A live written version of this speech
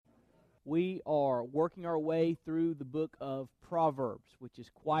We are working our way through the book of Proverbs, which is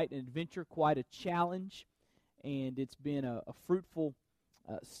quite an adventure, quite a challenge, and it's been a fruitful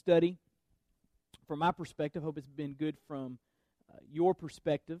study. From my perspective, hope it's been good from your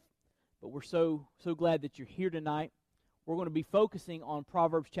perspective, but we're so glad that you're here tonight. We're going to be focusing on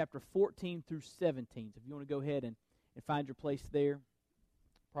Proverbs chapter 14 through 17. So if you want to go ahead and find your place there,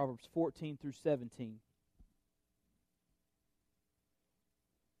 Proverbs 14 through 17.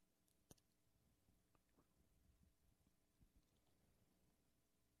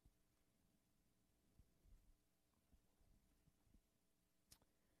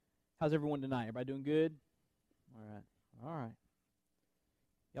 How's everyone tonight? Everybody doing good? All right.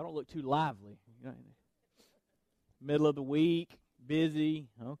 Y'all don't look too lively. Middle of the week, busy.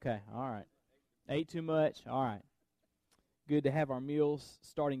 Okay, all right. Ate too much? All right. Good to have our meals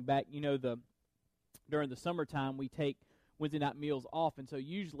starting back. You know, during the summertime, we take Wednesday night meals off, and so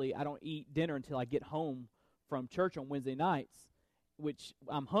usually I don't eat dinner until I get home from church on Wednesday nights, which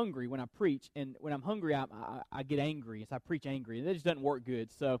I'm hungry when I preach, and when I'm hungry, I get angry, so I preach angry, and that just doesn't work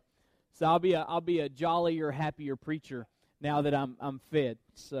good. So I'll be a jollier, happier preacher now that I'm fed.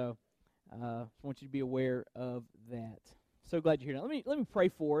 So I want you to be aware of that. So glad you're here. Now, let me pray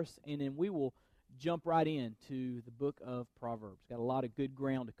for us, and then we will jump right into the book of Proverbs. Got a lot of good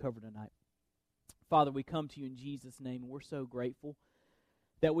ground to cover tonight. Father, we come to you in Jesus' name, and we're so grateful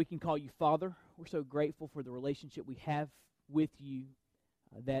that we can call you Father. We're so grateful for the relationship we have with you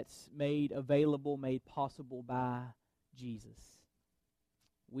that's made available, made possible by Jesus.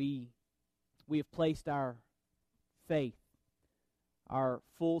 We have placed our faith, our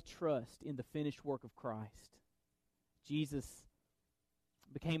full trust in the finished work of Christ. Jesus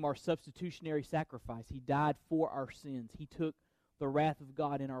became our substitutionary sacrifice. He died for our sins. He took the wrath of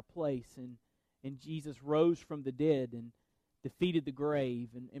God in our place, and Jesus rose from the dead and defeated the grave.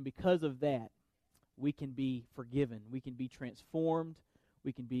 And because of that, we can be forgiven. We can be transformed.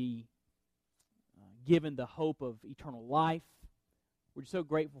 We can be given the hope of eternal life. We're so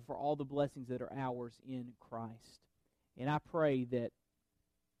grateful for all the blessings that are ours in Christ. And I pray that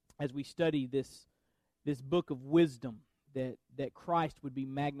as we study this book of wisdom, that Christ would be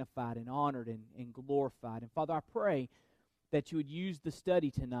magnified and honored and glorified. And Father, I pray that you would use the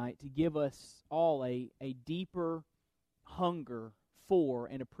study tonight to give us all a deeper hunger for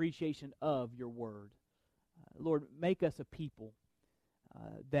and appreciation of your word. Lord, make us a people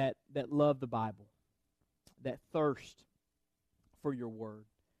that love the Bible, that thirst for your word.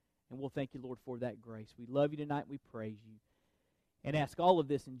 And we'll thank you, Lord, for that grace. We love you tonight. We praise you. And ask all of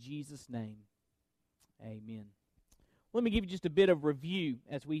this in Jesus' name. Amen. Let me give you just a bit of review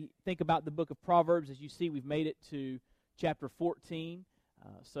as we think about the book of Proverbs. As you see, we've made it to chapter 14.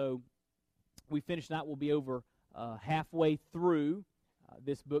 So we finish tonight. We'll be over halfway through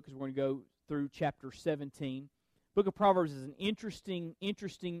this book because we're going to go through chapter 17. Book of Proverbs is an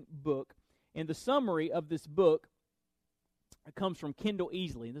interesting book. And the summary of this book comes from Kendall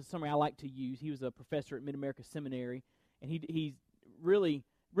Easley. And this is a summary I like to use. He was a professor at Mid-America Seminary, and he really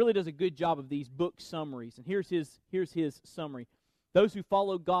does a good job of these book summaries. And here's his summary. Those who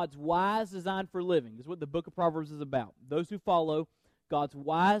follow God's wise design for living. This is what the book of Proverbs is about. Those who follow God's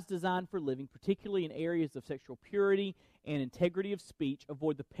wise design for living, particularly in areas of sexual purity and integrity of speech,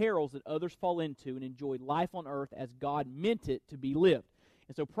 avoid the perils that others fall into and enjoy life on earth as God meant it to be lived.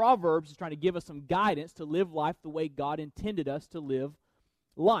 And so Proverbs is trying to give us some guidance to live life the way God intended us to live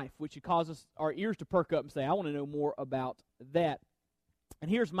life, which should cause us our ears to perk up and say, I want to know more about that.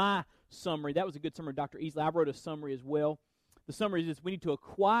 And here's my summary. That was a good summary, Dr. Easley. I wrote a summary as well. The summary is this: we need to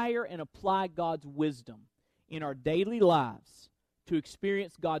acquire and apply God's wisdom in our daily lives to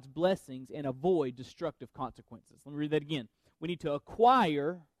experience God's blessings and avoid destructive consequences. Let me read that again. We need to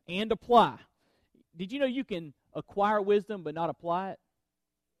acquire and apply. Did you know you can acquire wisdom but not apply it?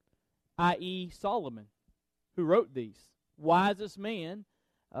 I.e. Solomon, who wrote these. Wisest man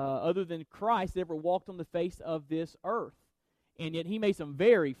other than Christ that ever walked on the face of this earth. And yet he made some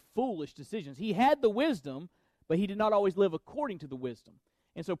very foolish decisions. He had the wisdom, but he did not always live according to the wisdom.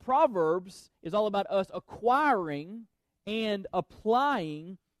 And so Proverbs is all about us acquiring and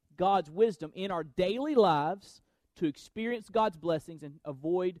applying God's wisdom in our daily lives to experience God's blessings and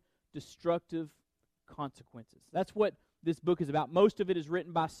avoid destructive consequences. That's what this book is about. Most of it is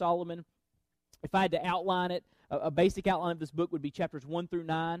written by Solomon. If I had to outline it, a basic outline of this book would be chapters 1 through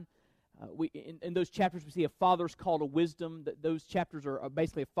 9. In those chapters, we see a father's call to wisdom. Those chapters are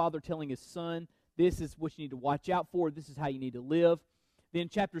basically a father telling his son, this is what you need to watch out for. This is how you need to live. Then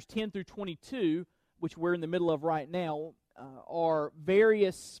chapters 10 through 22, which we're in the middle of right now, are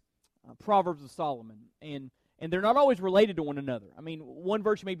various Proverbs of Solomon. And and they're not always related to one another. I mean, one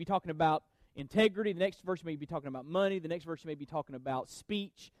verse may be talking about integrity, the next verse may be talking about money, the next verse may be talking about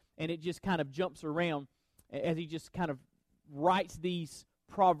speech, and it just kind of jumps around as he just kind of writes these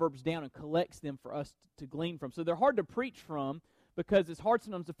proverbs down and collects them for us to glean from. So they're hard to preach from because it's hard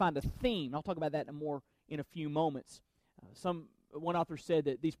sometimes to find a theme. I'll talk about that in a few moments. One author said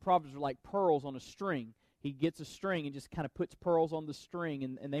that these proverbs are like pearls on a string. He gets a string and just kind of puts pearls on the string,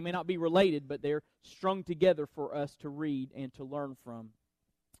 and they may not be related, but they're strung together for us to read and to learn from.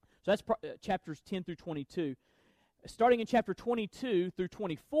 So that's chapters 10 through 22. Starting in chapter 22 through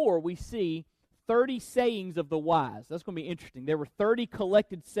 24, we see 30 sayings of the wise. That's going to be interesting. There were 30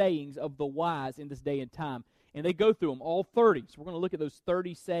 collected sayings of the wise in this day and time, and they go through them, all 30. So we're going to look at those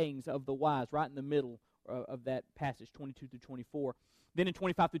 30 sayings of the wise right in the middle of that passage, 22 through 24. Then in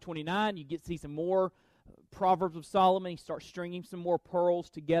 25 through 29, you get to see some more Proverbs of Solomon. He starts stringing some more pearls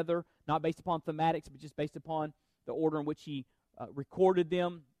together, not based upon thematics, but just based upon the order in which he recorded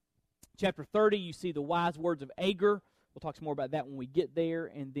them. Chapter 30, you see the wise words of Agur. We'll talk some more about that when we get there.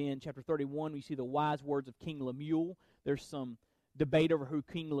 And then chapter 31, we see the wise words of King Lemuel. There's some debate over who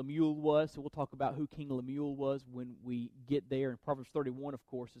King Lemuel was, so we'll talk about who King Lemuel was when we get there. And Proverbs 31, of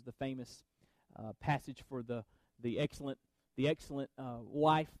course, is the famous passage for the excellent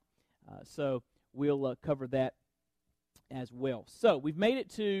wife. So we'll cover that as well. So we've made it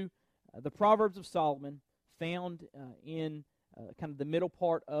to the Proverbs of Solomon, found in kind of the middle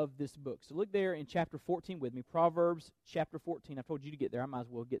part of this book. So look there in chapter 14 with me. Proverbs chapter 14. I told you to get there. I might as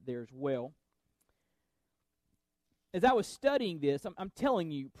well get there as well. As I was studying this, I'm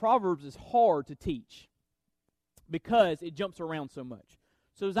telling you, Proverbs is hard to teach because it jumps around so much.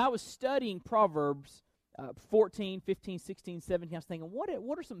 So as I was studying Proverbs 14, 15, 16, 17, I was thinking, what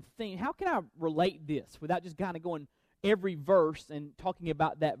are some things, how can I relate this without just kind of going every verse and talking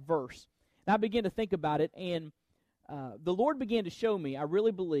about that verse? And I began to think about it, and the Lord began to show me, I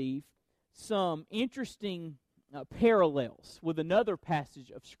really believe, some interesting parallels with another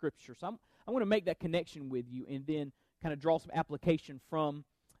passage of Scripture. So I'm going to make that connection with you and then kind of draw some application from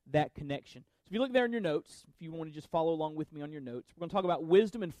that connection. So if you look there in your notes, if you want to just follow along with me on your notes, we're going to talk about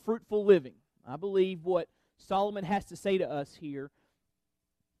wisdom and fruitful living. I believe what Solomon has to say to us here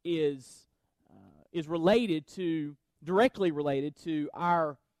is directly related to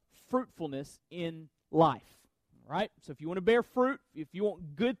our fruitfulness in life. Right? So if you want to bear fruit, if you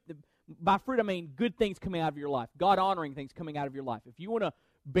want good, by fruit I mean good things coming out of your life, God-honoring things coming out of your life. If you want to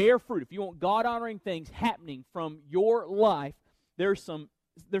bear fruit, if you want God-honoring things happening from your life, there's some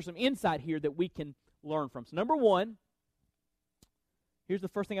insight here that we can learn from. So number one, here's the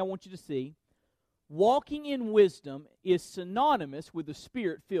first thing I want you to see. Walking in wisdom is synonymous with the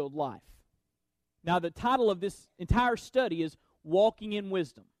Spirit-filled life. Now, the title of this entire study is Walking in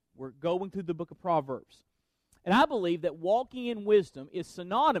Wisdom. We're going through the book of Proverbs. And I believe that walking in wisdom is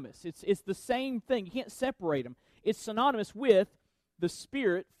synonymous. It's the same thing. You can't separate them. It's synonymous with the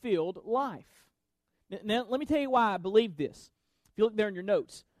Spirit-filled life. Now, let me tell you why I believe this. If you look there in your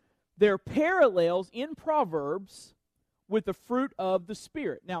notes, there are parallels in Proverbs with the fruit of the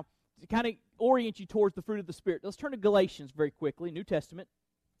Spirit. Now, to kind of orient you towards the fruit of the Spirit, let's turn to Galatians very quickly, New Testament,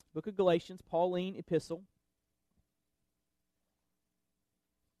 book of Galatians, Pauline epistle.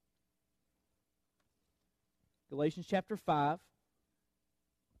 Galatians chapter 5.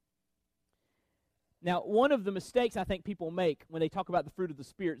 Now, one of the mistakes I think people make when they talk about the fruit of the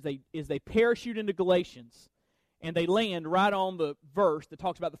Spirit is they parachute into Galatians and they land right on the verse that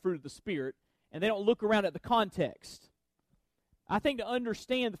talks about the fruit of the Spirit, and they don't look around at the context. I think to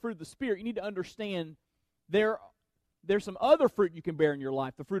understand the fruit of the Spirit, you need to understand there's some other fruit you can bear in your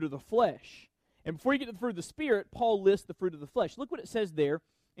life, the fruit of the flesh. And before you get to the fruit of the Spirit, Paul lists the fruit of the flesh. Look what it says there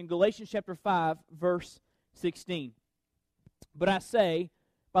in Galatians chapter 5, verse 16. But I say,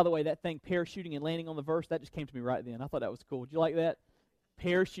 by the way, that thing parachuting and landing on the verse, that just came to me right then. I thought that was cool. Did you like that?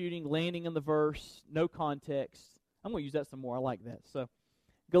 Parachuting, landing on the verse, no context. I'm going to use that some more. I like that. So,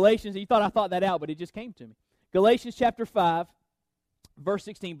 Galatians, you thought I thought that out, but it just came to me. Galatians chapter 5, verse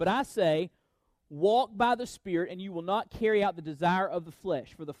 16. But I say, walk by the Spirit, and you will not carry out the desire of the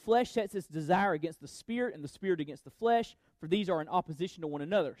flesh. For the flesh sets its desire against the Spirit, and the Spirit against the flesh. For these are in opposition to one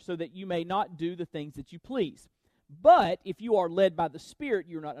another, so that you may not do the things that you please. But if you are led by the Spirit,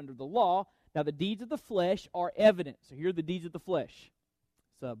 you are not under the law. Now the deeds of the flesh are evident. So here are the deeds of the flesh.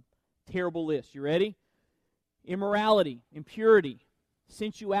 It's a terrible list. You ready? Immorality, impurity,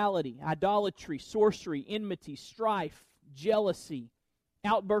 sensuality, idolatry, sorcery, enmity, strife, jealousy,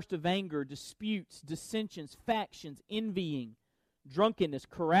 outburst of anger, disputes, dissensions, factions, envying, drunkenness,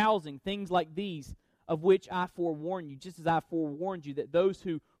 carousing, things like these, of which I forewarn you, just as I forewarned you, that those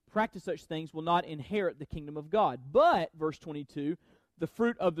who practice such things will not inherit the kingdom of God. But, verse 22, the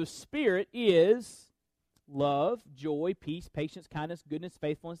fruit of the Spirit is love, joy, peace, patience, kindness, goodness,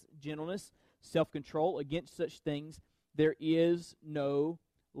 faithfulness, gentleness, self-control. Against such things there is no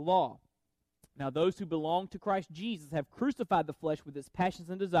law. Now, those who belong to Christ Jesus have crucified the flesh with its passions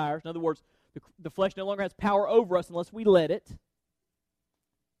and desires. In other words, the flesh no longer has power over us unless we let it.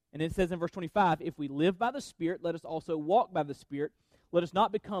 And it says in verse 25, if we live by the Spirit, let us also walk by the Spirit. Let us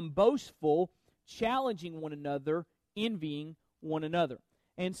not become boastful, challenging one another, envying one another.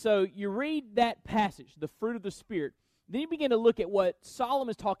 And so you read that passage, the fruit of the Spirit. Then you begin to look at what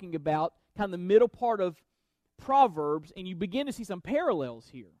Solomon is talking about, kind of the middle part of Proverbs, and you begin to see some parallels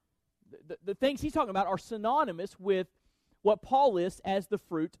here. The things he's talking about are synonymous with what Paul lists as the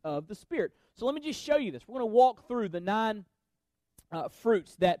fruit of the Spirit. So let me just show you this. We're going to walk through the 9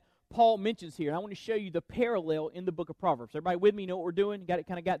 fruits that Paul mentions here. And I want to show you the parallel in the book of Proverbs. Everybody with me? Know what we're doing?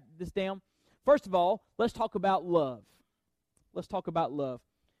 Got this down? First of all, let's talk about love. Let's talk about love.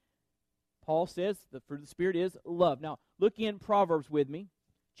 Paul says the fruit of the Spirit is love. Now, look in Proverbs with me,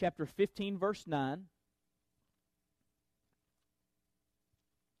 chapter 15, verse 9.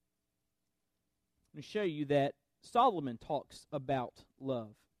 I'm going to show you that Solomon talks about love.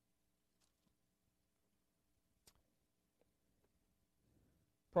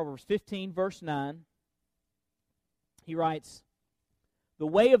 Proverbs 15, verse 9. He writes, the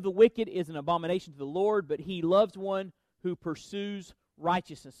way of the wicked is an abomination to the Lord, but he loves one who pursues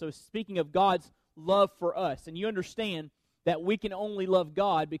righteousness. So speaking of God's love for us, and you understand that we can only love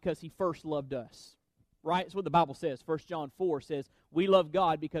God because he first loved us. Right? That's what the Bible says. 1 John 4 says, we love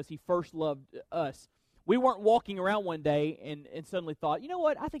God because he first loved us. We weren't walking around one day and suddenly thought, you know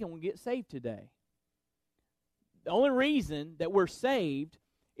what, I think I'm going to get saved today. The only reason that we're saved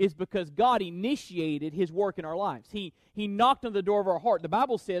is because God initiated his work in our lives. He knocked on the door of our heart. The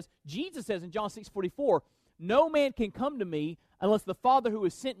Bible says, Jesus says in John 6:44, no man can come to me unless the Father who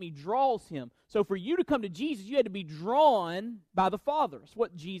has sent me draws him. So for you to come to Jesus, you had to be drawn by the Father. That's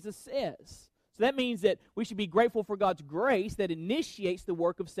what Jesus says. So that means that we should be grateful for God's grace that initiates the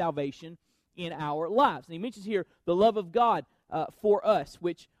work of salvation in our lives. And he mentions here the love of God for us,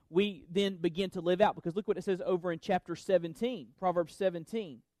 which we then begin to live out. Because look what it says over in chapter 17, Proverbs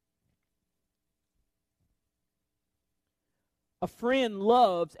 17. A friend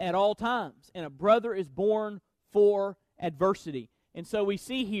loves at all times, and a brother is born for adversity. And so we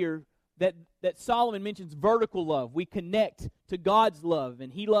see here that Solomon mentions vertical love. We connect to God's love,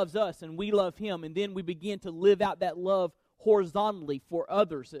 and he loves us, and we love him. And then we begin to live out that love horizontally for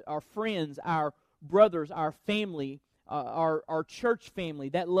others, our friends, our brothers, our family, our church family.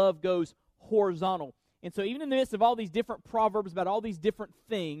 That love goes horizontal. And so even in the midst of all these different proverbs about all these different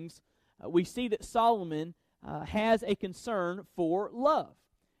things, we see that Solomon has a concern for love.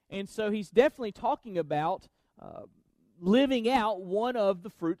 And so he's definitely talking about living out one of the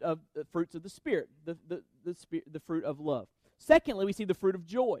fruits of the Spirit, the fruit of love. Secondly, we see the fruit of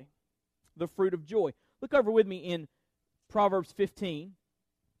joy. The fruit of joy. Look over with me in Proverbs 15.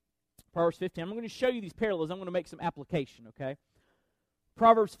 Proverbs 15. I'm going to show you these parallels. I'm going to make some application, okay?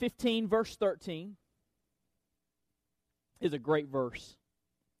 Proverbs 15, verse 13 is a great verse.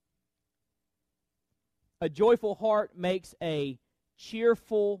 A joyful heart makes a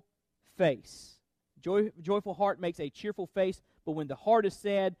cheerful face. Joyful heart makes a cheerful face, but when the heart is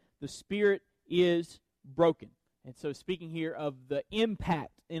sad, the spirit is broken. And so speaking here of the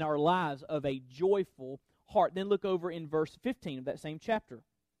impact in our lives of a joyful heart. Then look over in verse 15 of that same chapter.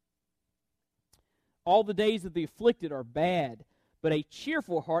 All the days of the afflicted are bad, but a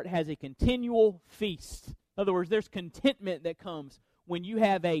cheerful heart has a continual feast. In other words, there's contentment that comes when you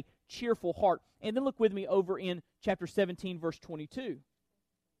have a cheerful heart. And then look with me over in chapter 17, verse 22.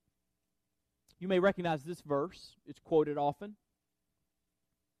 You may recognize this verse. It's quoted often.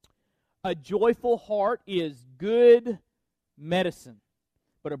 A joyful heart is good medicine,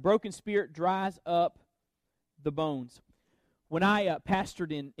 but a broken spirit dries up the bones. When I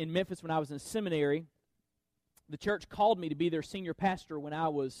pastored in Memphis when I was in seminary, the church called me to be their senior pastor when I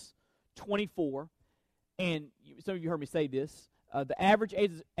was 24. And some of you heard me say this. The average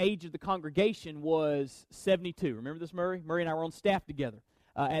age of the congregation was 72. Remember this, Murray? Murray and I were on staff together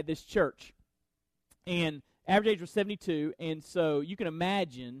at this church. And average age was 72. And so you can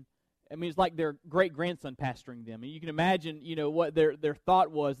imagine, I mean, it's like their great-grandson pastoring them. And you can imagine, you know, what their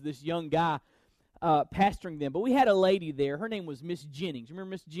thought was, this young guy pastoring them. But we had a lady there. Her name was Miss Jennings.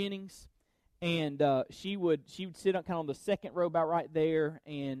 Remember Miss Jennings? And she would sit on kind of on the second row about right there.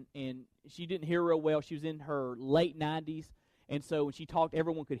 And she didn't hear real well. She was in her late 90s. And so when she talked,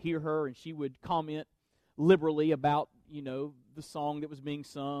 everyone could hear her, and she would comment liberally about, the song that was being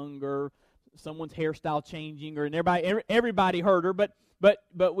sung or someone's hairstyle changing, and everybody heard her,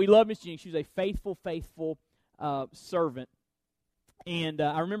 but we love Miss Jean. She was a faithful servant. And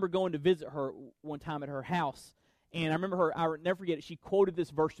I remember going to visit her one time at her house, and I remember I'll never forget it, she quoted this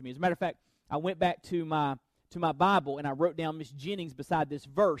verse to me. As a matter of fact, I went back to my Bible, and I wrote down Miss Jennings beside this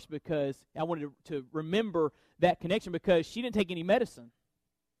verse because I wanted to remember that connection, because she didn't take any medicine.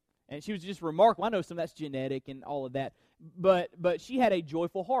 And she was just remarkable. I know some of that's genetic and all of that, but she had a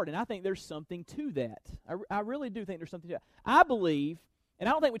joyful heart, and I think there's something to that. I really do think there's something to that. I believe, and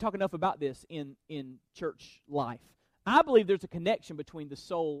I don't think we talk enough about this in church life, I believe there's a connection between the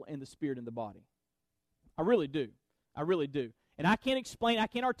soul and the spirit and the body. I really do. I really do. And I can't explain, I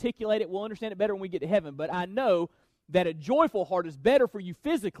can't articulate it. We'll understand it better when we get to heaven, but I know that a joyful heart is better for you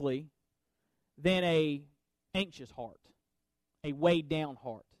physically than a anxious heart, a weighed down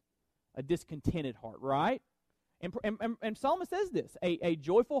heart, a discontented heart, right? And Solomon says this, a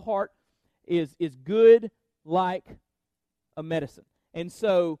joyful heart is good like a medicine. And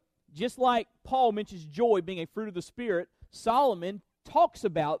so, just like Paul mentions joy being a fruit of the Spirit, Solomon talks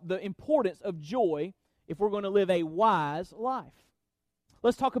about the importance of joy if we're going to live a wise life.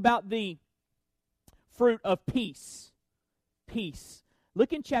 Let's talk about the fruit of peace. Peace.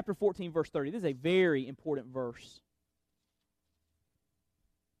 Look in chapter 14, verse 30. This is a very important verse.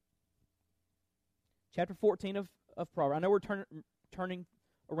 Chapter 14 of Proverbs. I know we're turning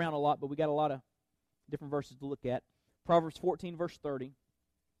around a lot, but we got a lot of different verses to look at. Proverbs 14, verse 30.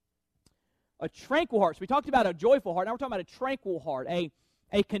 A tranquil heart. So we talked about a joyful heart. Now we're talking about a tranquil heart, a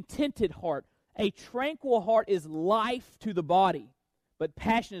contented heart. A tranquil heart is life to the body, but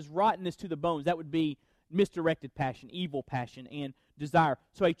passion is rottenness to the bones. That would be misdirected passion, evil passion, and desire.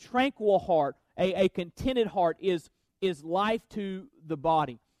 So a tranquil heart, a contented heart is life to the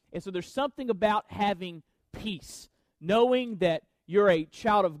body. And so there's something about having peace, knowing that you're a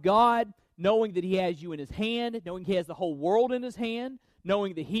child of God, knowing that He has you in His hand, knowing He has the whole world in His hand,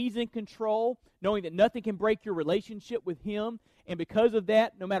 knowing that He's in control, knowing that nothing can break your relationship with Him, and because of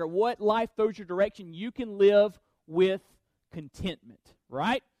that, no matter what life throws your direction, you can live with contentment,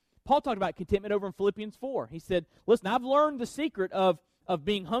 right? Paul talked about contentment over in Philippians 4. He said, listen, I've learned the secret of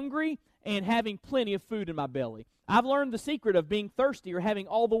being hungry and having plenty of food in my belly. I've learned the secret of being thirsty or having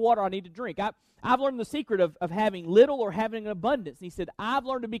all the water I need to drink. I've learned the secret of having little or having an abundance. And he said, I've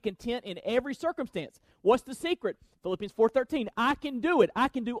learned to be content in every circumstance. What's the secret? Philippians 4:13. I can do it. I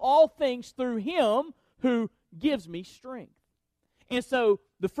can do all things through Him who gives me strength. And so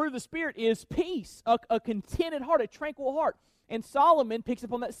the fruit of the Spirit is peace, a contented heart, a tranquil heart. And Solomon picks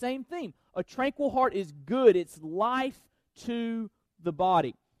up on that same theme. A tranquil heart is good. It's life to the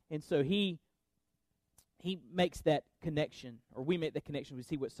body. And so he makes that connection, or we make that connection. We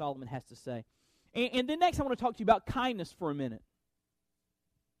see what Solomon has to say. And then next I want to talk to you about kindness for a minute.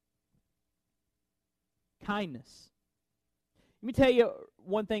 Kindness. Let me tell you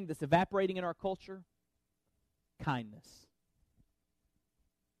one thing that's evaporating in our culture. Kindness.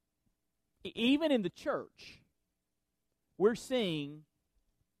 Even in the church, we're seeing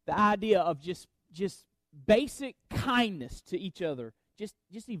the idea of just basic kindness to each other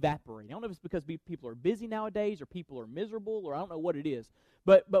just evaporating. I don't know if it's because people are busy nowadays or people are miserable or I don't know what it is.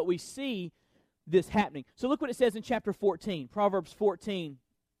 But we see this happening. So look what it says in chapter 14, Proverbs 14,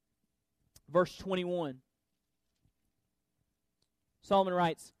 verse 21. Solomon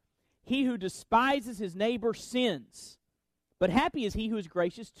writes, He who despises his neighbor sins, but happy is he who is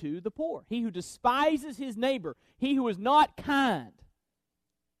gracious to the poor. He who despises his neighbor, he who is not kind,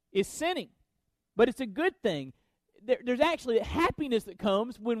 is sinning. But it's a good thing. There's actually happiness that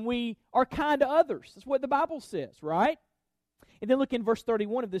comes when we are kind to others. That's what the Bible says, right? And then look in verse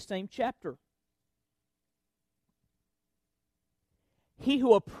 31 of this same chapter. He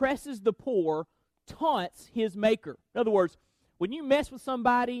who oppresses the poor taunts his maker. In other words, when you mess with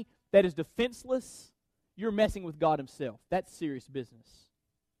somebody that is defenseless, you're messing with God Himself. That's serious business.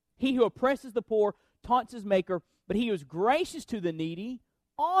 He who oppresses the poor taunts his maker, but he who is gracious to the needy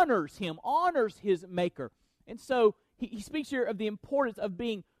honors him, honors his maker. And so he speaks here of the importance of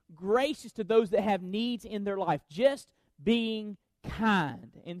being gracious to those that have needs in their life, just being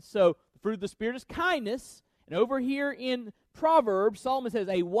kind. And so the fruit of the Spirit is kindness. And over here in Proverbs, Solomon says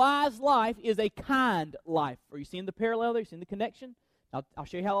a wise life is a kind life. Are you seeing the parallel there? You seeing the connection? I'll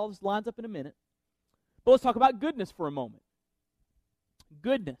show you how all this lines up in a minute. But let's talk about goodness for a moment.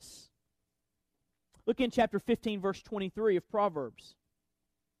 Goodness. Look in chapter 15, verse 23 of Proverbs.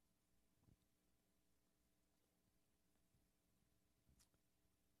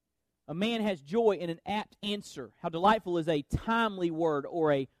 A man has joy in an apt answer. How delightful is a timely word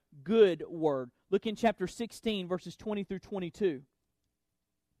or a good word. Look in chapter 16, verses 20 through 22.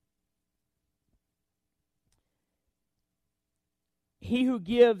 He who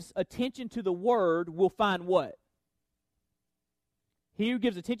gives attention to the word will find what? He who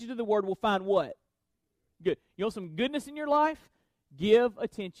gives attention to the word will find what? Good. You want some goodness in your life? Give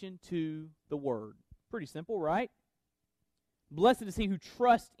attention to the word. Pretty simple, right? Blessed is he who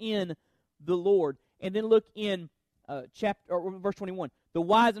trusts in the Lord. And then look in verse 21. The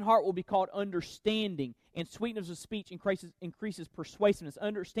wise in heart will be called understanding, and sweetness of speech increases persuasiveness.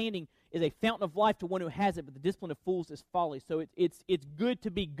 Understanding is a fountain of life to one who has it, but the discipline of fools is folly. So it's good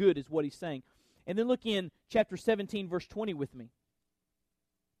to be good is what he's saying. And then look in chapter 17, verse 20 with me.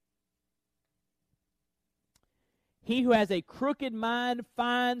 He who has a crooked mind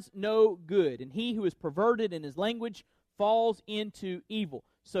finds no good, and he who is perverted in his language falls into evil.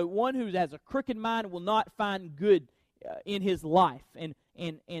 So one who has a crooked mind will not find good in his life. And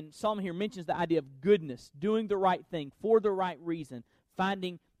Solomon here mentions the idea of goodness, doing the right thing for the right reason,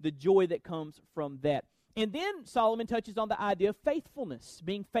 finding the joy that comes from that. And then Solomon touches on the idea of faithfulness,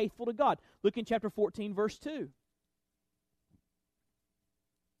 being faithful to God. Look in chapter 14, verse 2.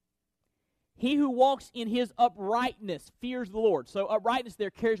 He who walks in his uprightness fears the Lord. So uprightness there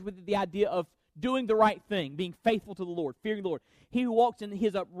carries with it the idea of doing the right thing, being faithful to the Lord, fearing the Lord. He who walks in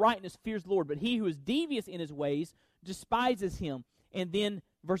his uprightness fears the Lord, but he who is devious in his ways despises him. And then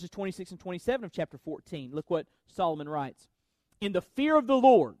verses 26 and 27 of chapter 14, look what Solomon writes. In the fear of the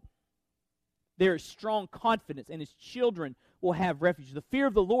Lord, there is strong confidence, and his children will have refuge. The fear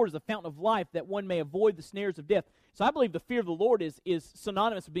of the Lord is a fountain of life, that one may avoid the snares of death. So I believe the fear of the Lord is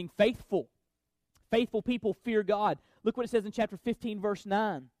synonymous with being faithful. Faithful people fear God. Look what it says in chapter 15, verse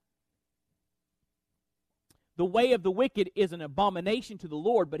 9. The way of the wicked is an abomination to the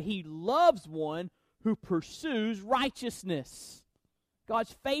Lord, but he loves one who pursues righteousness.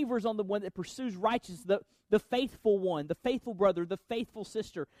 God's favors on the one that pursues righteousness, the faithful one, the faithful brother, the faithful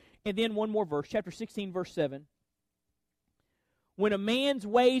sister. And then one more verse, chapter 16, verse 7. When a man's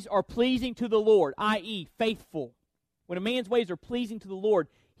ways are pleasing to the Lord, i.e., faithful, when a man's ways are pleasing to the Lord,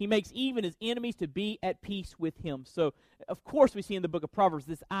 he makes even his enemies to be at peace with him. So, of course, we see in the book of Proverbs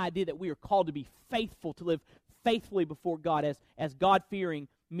this idea that we are called to be faithful, to live faithfully before God as God-fearing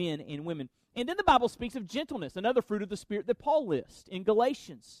men and women. And then the Bible speaks of gentleness, another fruit of the Spirit that Paul lists in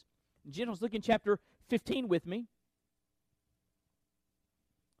Galatians. Gentleness, look in chapter 15 with me.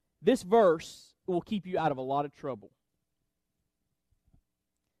 This verse will keep you out of a lot of trouble.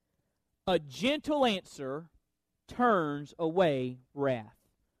 A gentle answer turns away wrath,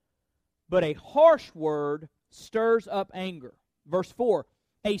 but a harsh word stirs up anger. Verse 4,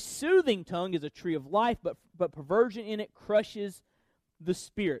 a soothing tongue is a tree of life, but perversion in it crushes the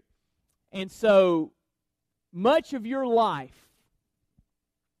spirit. And so much of your life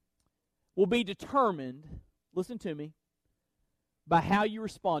will be determined, listen to me, by how you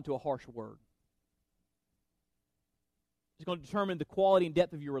respond to a harsh word. It's going to determine the quality and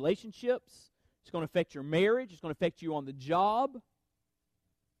depth of your relationships. It's going to affect your marriage. It's going to affect you on the job.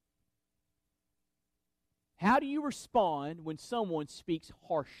 How do you respond when someone speaks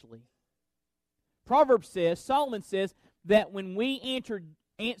harshly? Proverbs says, Solomon says, that when we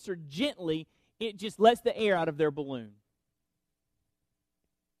answer gently, it just lets the air out of their balloon.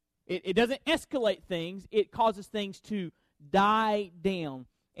 It doesn't escalate things. It causes things to die down.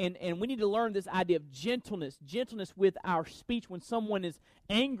 And we need to learn this idea of gentleness with our speech. When someone is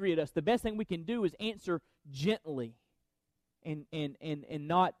angry at us, the best thing we can do is answer gently and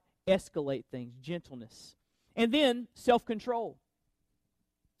not escalate things. Gentleness. And then self-control.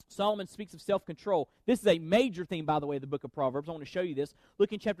 Solomon speaks of self-control. This is a major theme, by the way, of the book of Proverbs. I want to show you this.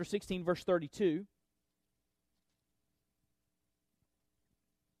 Look in chapter 16, verse 32.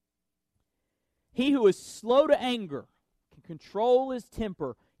 He who is slow to anger can control his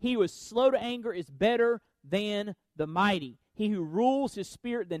temper. He who is slow to anger is better than the mighty. He who rules his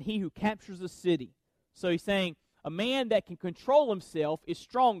spirit than he who captures a city. So he's saying a man that can control himself is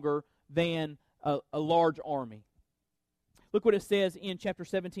stronger than a large army. Look what it says in chapter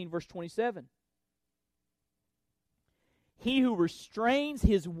 17, verse 27. He who restrains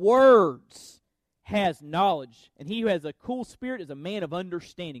his words has knowledge, and he who has a cool spirit is a man of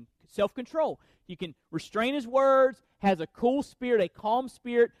understanding. Self-control. He can restrain his words, has a cool spirit, a calm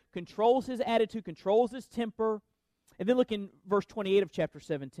spirit, controls his attitude, controls his temper. And then look in verse 28 of chapter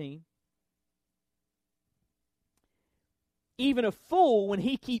 17. Even a fool, when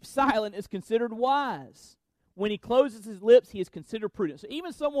he keeps silent, is considered wise. When he closes his lips, he is considered prudent. So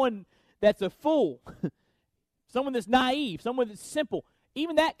even someone that's a fool, someone that's naive, someone that's simple,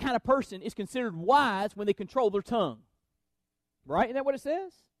 even that kind of person is considered wise when they control their tongue. Right? Isn't that what it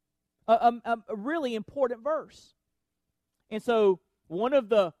says? A really important verse. And so one of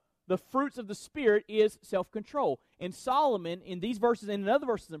the fruits of the Spirit is self-control. And Solomon, in these verses and in other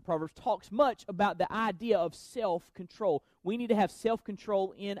verses in Proverbs, talks much about the idea of self-control. We need to have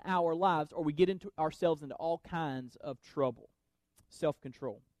self-control in our lives, or we get ourselves into all kinds of trouble.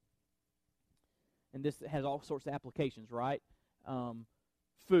 Self-control. And this has all sorts of applications, right?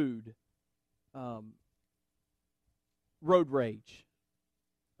 Food, road rage,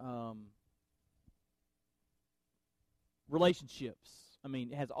 relationships. I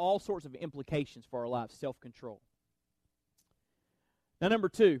mean, it has all sorts of implications for our lives, self-control. Now, number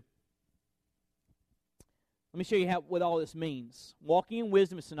 2. Let me show you what all this means. Walking in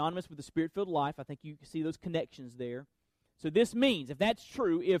wisdom is synonymous with the Spirit-filled life. I think you can see those connections there. So this means, if that's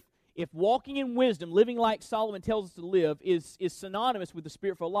true, if walking in wisdom, living like Solomon tells us to live, is synonymous with the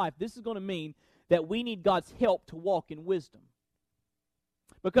Spirit-filled life, this is going to mean that we need God's help to walk in wisdom.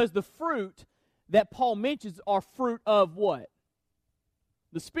 Because the fruit that Paul mentions are fruit of what?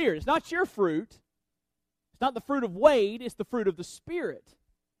 The Spirit. It's not your fruit. It's not the fruit of Wade. It's the fruit of the Spirit.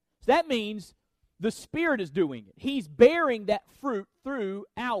 So that means the Spirit is doing it. He's bearing that fruit through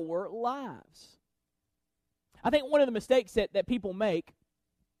our lives. I think one of the mistakes that people make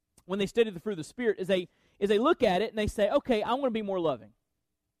when they study the fruit of the Spirit is they look at it and they say, okay, I'm going to be more loving.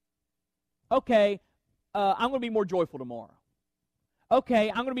 Okay, I'm going to be more joyful tomorrow. Okay,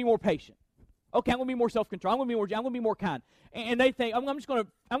 I'm going to be more patient. Okay, I'm going to be more self-control. I'm going to be more kind. And they think, I'm going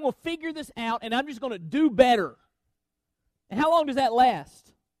to figure this out, and I'm just going to do better. And how long does that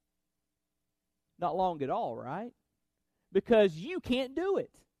last? Not long at all, right? Because you can't do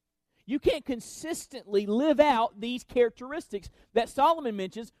it. You can't consistently live out these characteristics that Solomon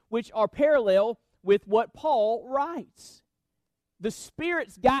mentions, which are parallel with what Paul writes. The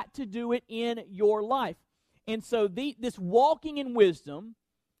Spirit's got to do it in your life. And so this walking in wisdom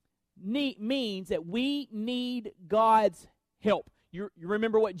means that we need God's help. You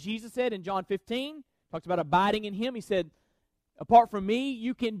remember what Jesus said in John 15? Talks about abiding in Him. He said, apart from me,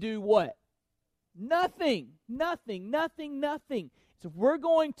 you can do what? Nothing. Nothing. So if we're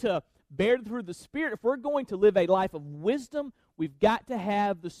going to bear the fruit of the Spirit, if we're going to live a life of wisdom, we've got to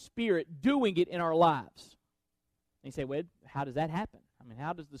have the Spirit doing it in our lives. And you say, well, how does that happen? I mean,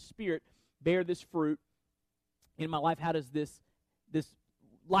 how does the Spirit bear this fruit in my life? How does this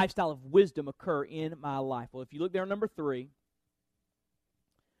lifestyle of wisdom occur in my life? Well, if you look there on number 3,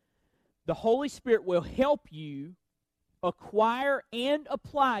 the Holy Spirit will help you acquire and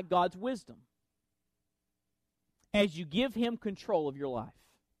apply God's wisdom as you give Him control of your life.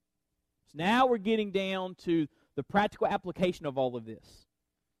 So now we're getting down to the practical application of all of this.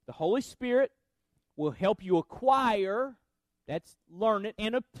 The Holy Spirit will help you acquire, that's learn it,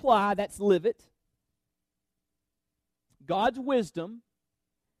 and apply, that's live it, God's wisdom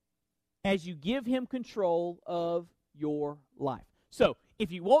as you give Him control of your life. So,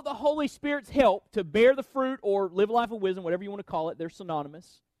 if you want the Holy Spirit's help to bear the fruit or live a life of wisdom, whatever you want to call it, they're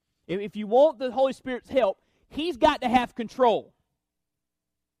synonymous. If you want the Holy Spirit's help, He's got to have control.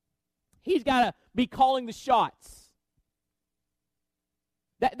 He's got to be calling the shots.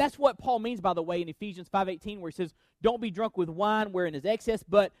 That's what Paul means, by the way, in Ephesians 5:18, where he says, don't be drunk with wine wherein is excess,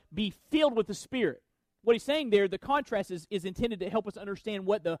 but be filled with the Spirit. What he's saying there, the contrast is intended to help us understand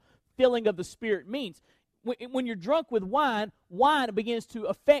what the filling of the Spirit means. When you're drunk with wine begins to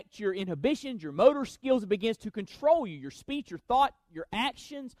affect your inhibitions, your motor skills. It begins to control you, your speech, your thought, your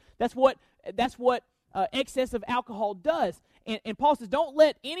actions. That's what excess of alcohol does. And Paul says, don't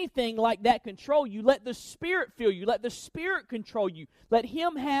let anything like that control you. Let the Spirit fill you. Let the Spirit control you. Let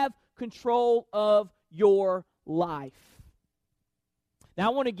Him have control of your life.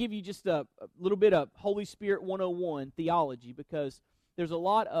 Now, I want to give you just a little bit of Holy Spirit 101 theology, because there's a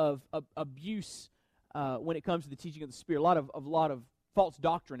lot of abuse when it comes to the teaching of the Spirit, a lot of false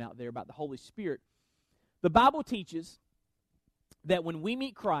doctrine out there about the Holy Spirit. The Bible teaches that when we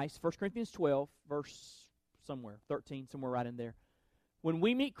meet Christ, 1 Corinthians 12, verse 13, somewhere right in there, when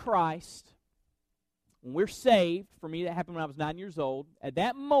we meet Christ, when we're saved, for me that happened when I was 9 years old, at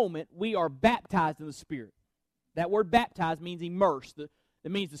that moment we are baptized in the Spirit. That word baptized means immersed. That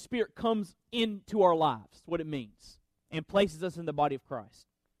means the Spirit comes into our lives. That's what it means. And places us in the body of Christ.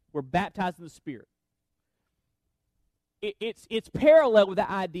 We're baptized in the Spirit. It's parallel with the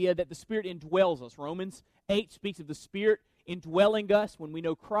idea that the Spirit indwells us. Romans 8 speaks of the Spirit indwelling us when we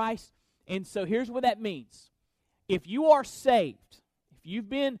know Christ. And so here's what that means. If you are saved, if you've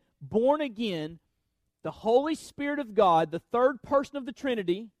been born again, the Holy Spirit of God, the third person of the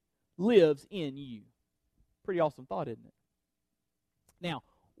Trinity, lives in you. Pretty awesome thought, isn't it? Now,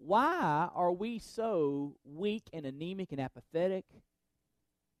 why are we so weak and anemic and apathetic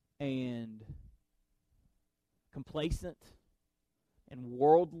and complacent and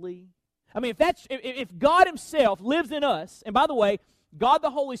worldly. I mean, if God Himself lives in us, and by the way, God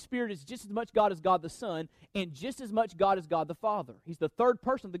the Holy Spirit is just as much God as God the Son, and just as much God as God the Father. He's the third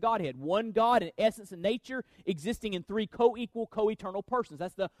person of the Godhead. One God in essence and nature, existing in three co-equal, co-eternal persons.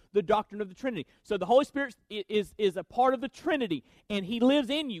 That's the doctrine of the Trinity. So the Holy Spirit is a part of the Trinity, and He lives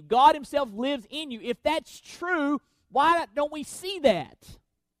in you. God Himself lives in you. If that's true, why don't we see that?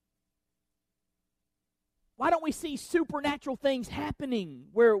 Why don't we see supernatural things happening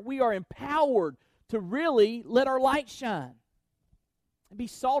where we are empowered to really let our light shine and be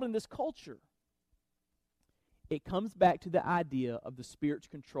salt in this culture? It comes back to the idea of the Spirit's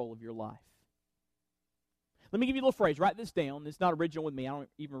control of your life. Let me give you a little phrase. Write this down. It's not original with me. I don't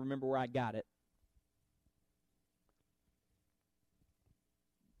even remember where I got it.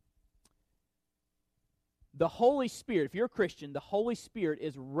 The Holy Spirit, if you're a Christian, the Holy Spirit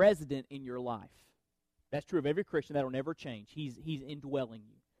is resident in your life. That's true of every Christian. That will never change. He's indwelling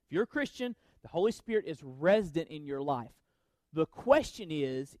you. If you're a Christian, the Holy Spirit is resident in your life. The question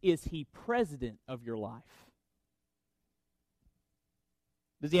is He president of your life?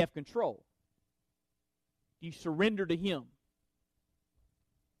 Does He have control? Do you surrender to Him?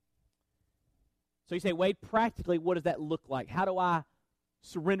 So you say, Wade, practically, what does that look like? How do I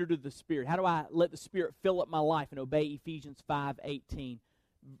surrender to the Spirit? How do I let the Spirit fill up my life and obey Ephesians 5:18?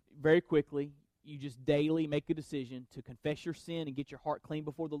 Very quickly, you just daily make a decision to confess your sin and get your heart clean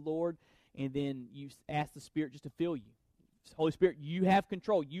before the Lord, and then you ask the Spirit just to fill you. Holy Spirit, you have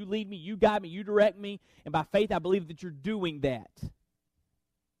control. You lead me, you guide me, you direct me, and by faith I believe that you're doing that.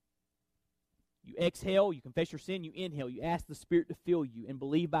 You exhale, you confess your sin, you inhale, you ask the Spirit to fill you, and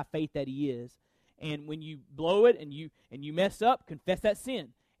believe by faith that He is. And when you blow it and you mess up, confess that sin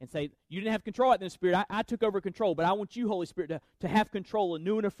and say, you didn't have control at the Spirit. I took over control, but I want you, Holy Spirit, to have control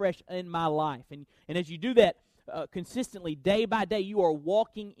anew and afresh in my life. And as you do that consistently, day by day, you are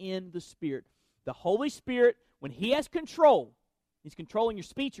walking in the Spirit. The Holy Spirit, when He has control, He's controlling your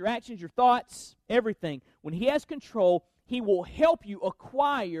speech, your actions, your thoughts, everything. When He has control, He will help you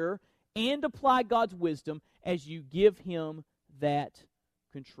acquire and apply God's wisdom as you give Him that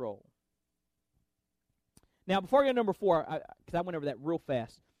control. Now, before I go to number 4, because I went over that real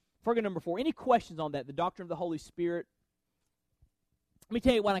fast, before I go to number 4, any questions on that, the doctrine of the Holy Spirit? Let me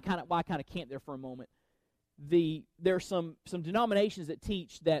tell you why I kind of camped there for a moment. There are some denominations that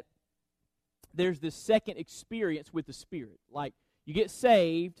teach that there's this second experience with the Spirit. Like, you get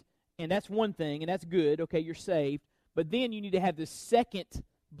saved, and that's one thing, and that's good. Okay, you're saved. But then you need to have this second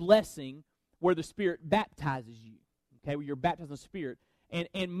blessing where the Spirit baptizes you. Okay, where you're baptized in the Spirit.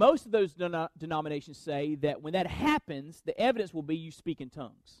 And most of those denominations say that when that happens, the evidence will be you speak in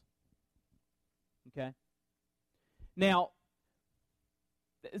tongues. Okay? Now,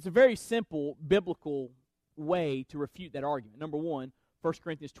 it's a very simple biblical way to refute that argument. Number one, 1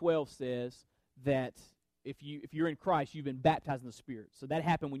 Corinthians 12 says that if you're in Christ, you've been baptized in the Spirit. So that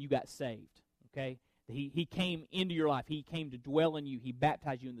happened when you got saved. Okay? He came into your life. He came to dwell in you. He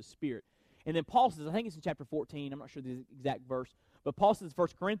baptized you in the Spirit. And then Paul says, I think it's in chapter 14, I'm not sure the exact verse, but Paul says in 1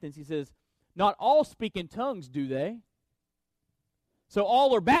 Corinthians, he says, not all speak in tongues, do they? So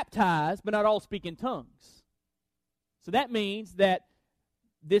all are baptized, but not all speak in tongues. So that means that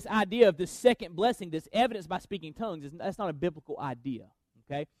this idea of this second blessing, this evidence by speaking tongues, that's not a biblical idea.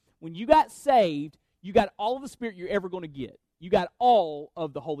 Okay? When you got saved, you got all of the Spirit you're ever going to get. You got all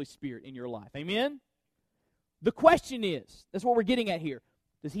of the Holy Spirit in your life. Amen? The question is, that's what we're getting at here,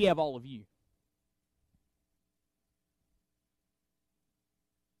 does He have all of you?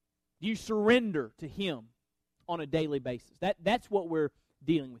 Do you surrender to Him on a daily basis? That's what we're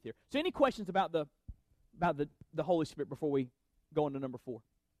dealing with here. So any questions about the Holy Spirit before we go into number 4?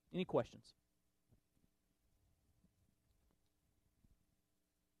 Any questions?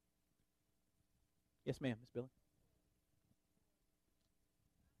 Yes, ma'am, Miss Billy.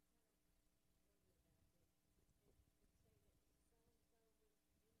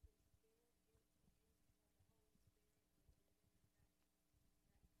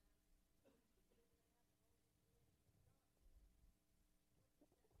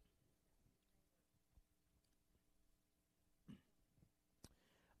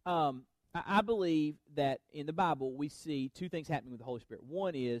 I believe that in the Bible we see two things happening with the Holy Spirit.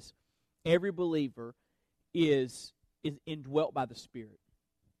 One is every believer is indwelt by the Spirit,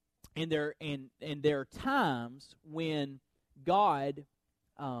 and there are times when God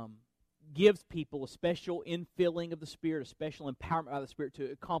gives people a special infilling of the Spirit, a special empowerment by the Spirit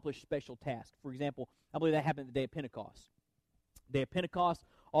to accomplish special tasks. For example, I believe that happened the day of Pentecost. The day of Pentecost,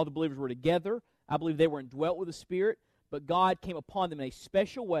 all the believers were together. I believe they were indwelt with the Spirit. but God came upon them in a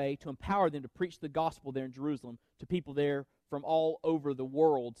special way to empower them to preach the gospel there in Jerusalem to people there from all over the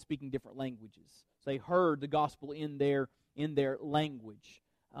world speaking different languages. So they heard the gospel in their language.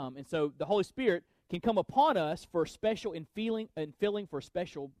 And so the Holy Spirit can come upon us for a special filling for a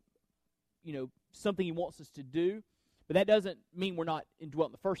special, something He wants us to do. But that doesn't mean we're not indwelt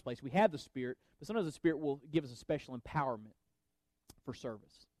in the first place. We have the Spirit, but sometimes the Spirit will give us a special empowerment for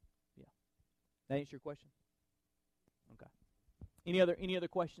service. Yeah. That answer your question? Okay. Any other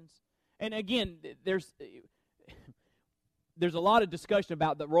questions? And again, there's a lot of discussion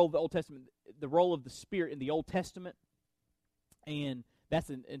about the role of the Old Testament, the role of the Spirit in the Old Testament, and that's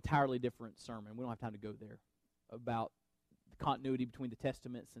an entirely different sermon. We don't have time to go there about the continuity between the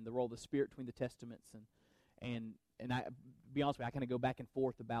Testaments and the role of the Spirit between the Testaments, and I, to be honest with you, I kind of go back and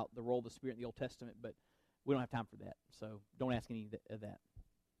forth about the role of the Spirit in the Old Testament, but we don't have time for that, so don't ask any of that.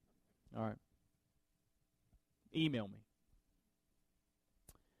 All right. Email me.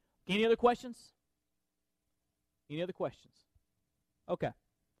 Any other questions? Any other questions? Okay.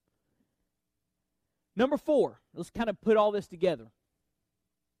 Number 4, let's kind of put all this together.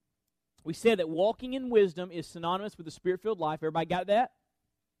 We said that walking in wisdom is synonymous with the Spirit-filled life. Everybody got that?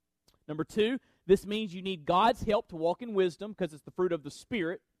 Number 2, this means you need God's help to walk in wisdom because it's the fruit of the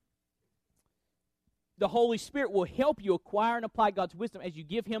Spirit. The Holy Spirit will help you acquire and apply God's wisdom as you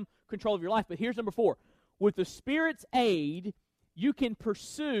give Him control of your life. But here's number 4. With the Spirit's aid, you can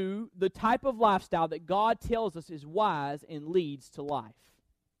pursue the type of lifestyle that God tells us is wise and leads to life.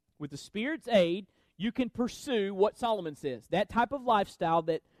 With the Spirit's aid, you can pursue what Solomon says, that type of lifestyle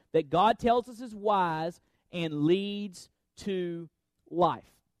that God tells us is wise and leads to life.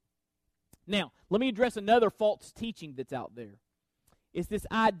 Now, let me address another false teaching that's out there. It's this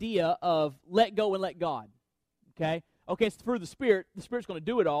idea of let go and let God. Okay, it's through the Spirit. The Spirit's going to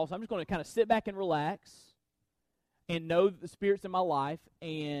do it all, so I'm just going to kind of sit back and relax and know that the Spirit's in my life,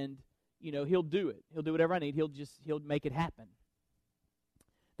 and, He'll do it. He'll do whatever I need. He'll make it happen.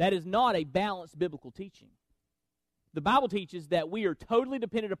 That is not a balanced biblical teaching. The Bible teaches that we are totally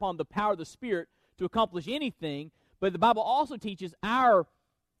dependent upon the power of the Spirit to accomplish anything, but the Bible also teaches our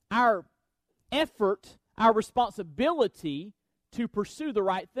effort, our responsibility to pursue the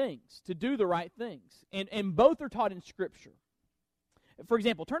right things, to do the right things. And both are taught in Scripture. For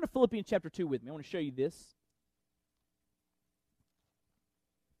example, turn to Philippians chapter 2 with me. I want to show you this.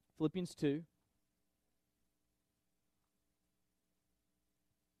 Philippians 2.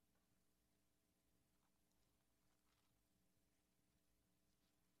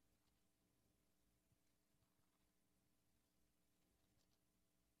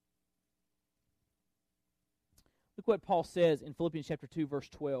 Look what Paul says in Philippians chapter 2, verse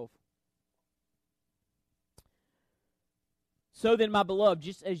 12. So then, my beloved,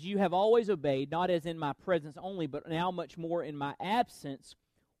 just as you have always obeyed, not as in my presence only, but now much more in my absence,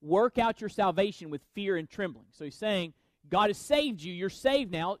 work out your salvation with fear and trembling. So he's saying, God has saved you. You're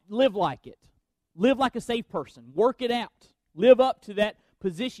saved now. Live like it. Live like a saved person. Work it out. Live up to that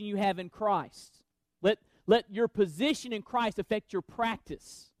position you have in Christ. Let your position in Christ affect your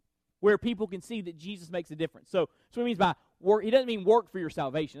practice, where people can see that Jesus makes a difference. So what he means by work, he doesn't mean work for your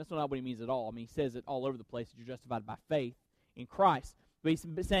salvation. That's not what he means at all. I mean, he says it all over the place that you're justified by faith in Christ. But he's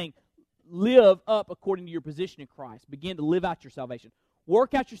saying, live up according to your position in Christ. Begin to live out your salvation.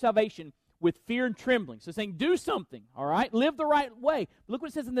 Work out your salvation with fear and trembling. So saying, do something, all right? Live the right way. But look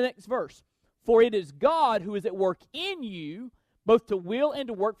what it says in the next verse. For it is God who is at work in you, both to will and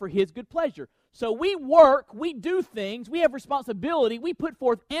to work for His good pleasure. So we work, we do things, we have responsibility, we put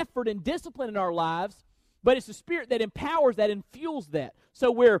forth effort and discipline in our lives, but it's the Spirit that empowers that and fuels that.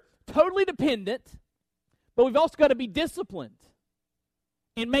 So we're totally dependent, but we've also got to be disciplined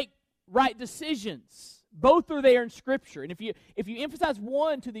and make right decisions. Both are there in Scripture. And if you emphasize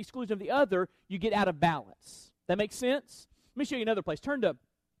one to the exclusion of the other, you get out of balance. That makes sense? Let me show you another place. Turn to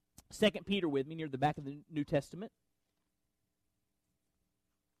 2 Peter with me near the back of the New Testament.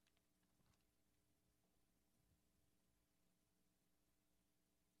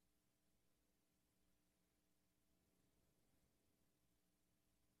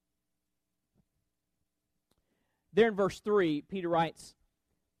 There in verse 3, Peter writes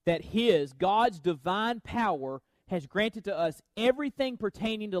that God's divine power, has granted to us everything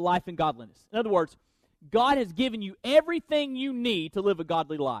pertaining to life and godliness. In other words, God has given you everything you need to live a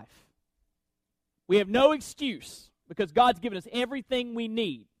godly life. We have no excuse because God's given us everything we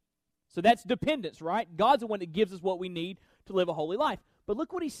need. So that's dependence, right? God's the one that gives us what we need to live a holy life. But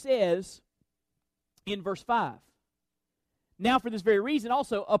look what he says in verse 5. Now for this very reason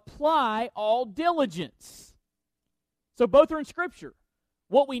also, apply all diligence. So both are in Scripture.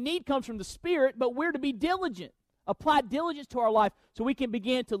 What we need comes from the Spirit, but we're to be diligent. apply diligence to our life so we can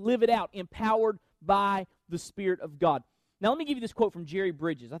begin to live it out, empowered by the Spirit of God. Now, let me give you this quote from Jerry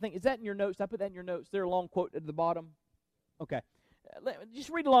Bridges. I think, is that in your notes? Did I put that in your notes? There a long quote at the bottom? Okay.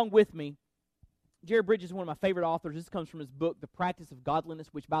 Just read along with me. Jerry Bridges is one of my favorite authors. This comes from his book, The Practice of Godliness,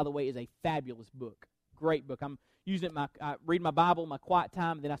 which, by the way, is a fabulous book. Great book. I'm using it. I read my Bible in my quiet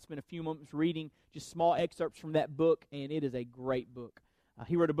time, and then I spend a few moments reading just small excerpts from that book, and it is a great book.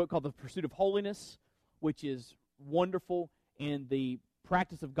 He wrote a book called The Pursuit of Holiness, which is wonderful, and The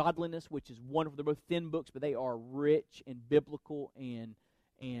Practice of Godliness, which is wonderful. They're both thin books, but they are rich and biblical and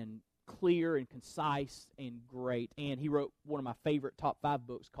clear and concise and great. And he wrote one of my favorite top 5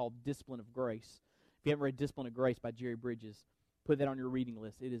 books called Discipline of Grace. If you haven't read Discipline of Grace by Jerry Bridges, put that on your reading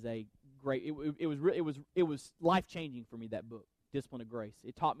list. It is a great. It was life-changing for me, that book, Discipline of Grace.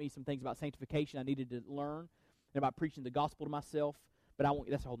 It taught me some things about sanctification I needed to learn, and about preaching the gospel to myself. But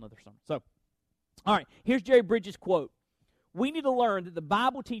that's a whole other sermon. So, all right, here's Jerry Bridges' quote. We need to learn that the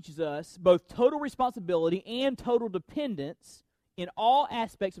Bible teaches us both total responsibility and total dependence in all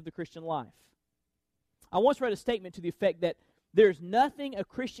aspects of the Christian life. I once read a statement to the effect that there's nothing a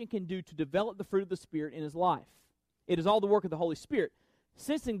Christian can do to develop the fruit of the Spirit in his life. It is all the work of the Holy Spirit.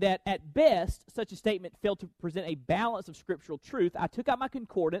 Sensing that, at best, such a statement failed to present a balance of scriptural truth, I took out my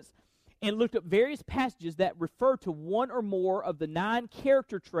concordance and looked up various passages that refer to one or more of the 9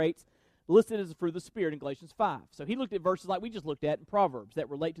 character traits listed as the fruit of the Spirit in Galatians 5. So he looked at verses like we just looked at in Proverbs that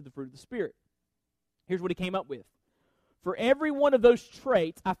relate to the fruit of the Spirit. Here's what he came up with. For every one of those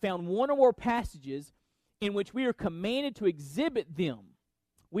traits, I found one or more passages in which we are commanded to exhibit them.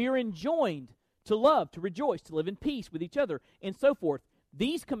 We are enjoined to love, to rejoice, to live in peace with each other, and so forth.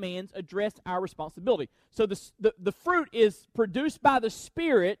 These commands address our responsibility. So the fruit is produced by the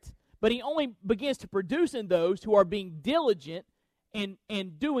Spirit, but he only begins to produce in those who are being diligent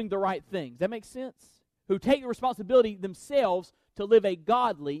and doing the right things. That makes sense? Who take the responsibility themselves to live a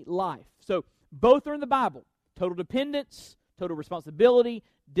godly life. So both are in the Bible. Total dependence, total responsibility,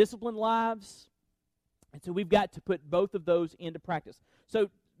 disciplined lives. And so we've got to put both of those into practice. So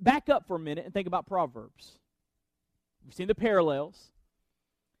back up for a minute and think about Proverbs. We've seen the parallels.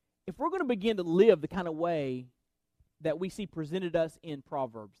 If we're going to begin to live the kind of way that we see presented us in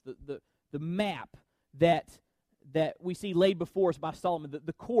Proverbs, the map that we see laid before us by Solomon,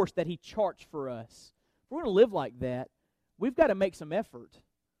 the course that he charts for us, if we're going to live like that, we've got to make some effort,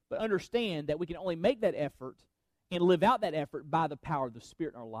 but understand that we can only make that effort and live out that effort by the power of the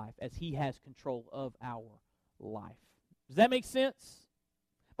Spirit in our life as he has control of our life. Does that make sense?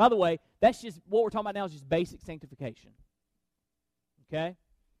 By the way, that's just what we're talking about now is just basic sanctification. Okay?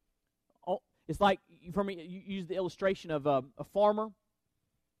 It's like, for me, you use the illustration of a farmer.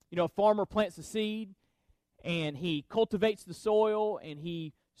 You know, a farmer plants a seed, and he cultivates the soil, and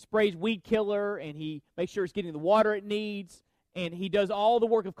he sprays weed killer, and he makes sure it's getting the water it needs, and he does all the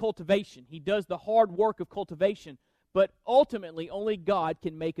work of cultivation. He does the hard work of cultivation, but ultimately only God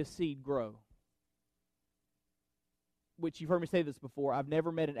can make a seed grow. Which you've heard me say this before, I've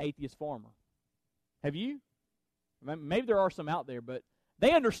never met an atheist farmer. Have you? Maybe there are some out there, but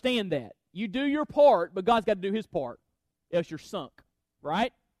they understand that. You do your part, but God's got to do his part, else you're sunk,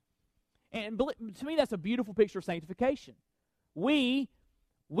 right? And to me, that's a beautiful picture of sanctification. We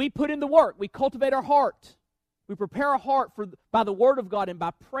put in the work. We cultivate our heart. We prepare our heart by the Word of God and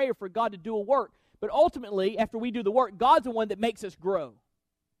by prayer for God to do a work. But ultimately, after we do the work, God's the one that makes us grow.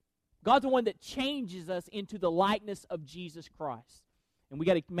 God's the one that changes us into the likeness of Jesus Christ. And we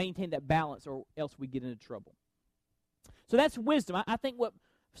got to maintain that balance or else we get into trouble. So that's wisdom. I think what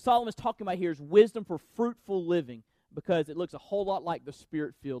Solomon's talking about here is wisdom for fruitful living because it looks a whole lot like the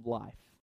Spirit-filled life.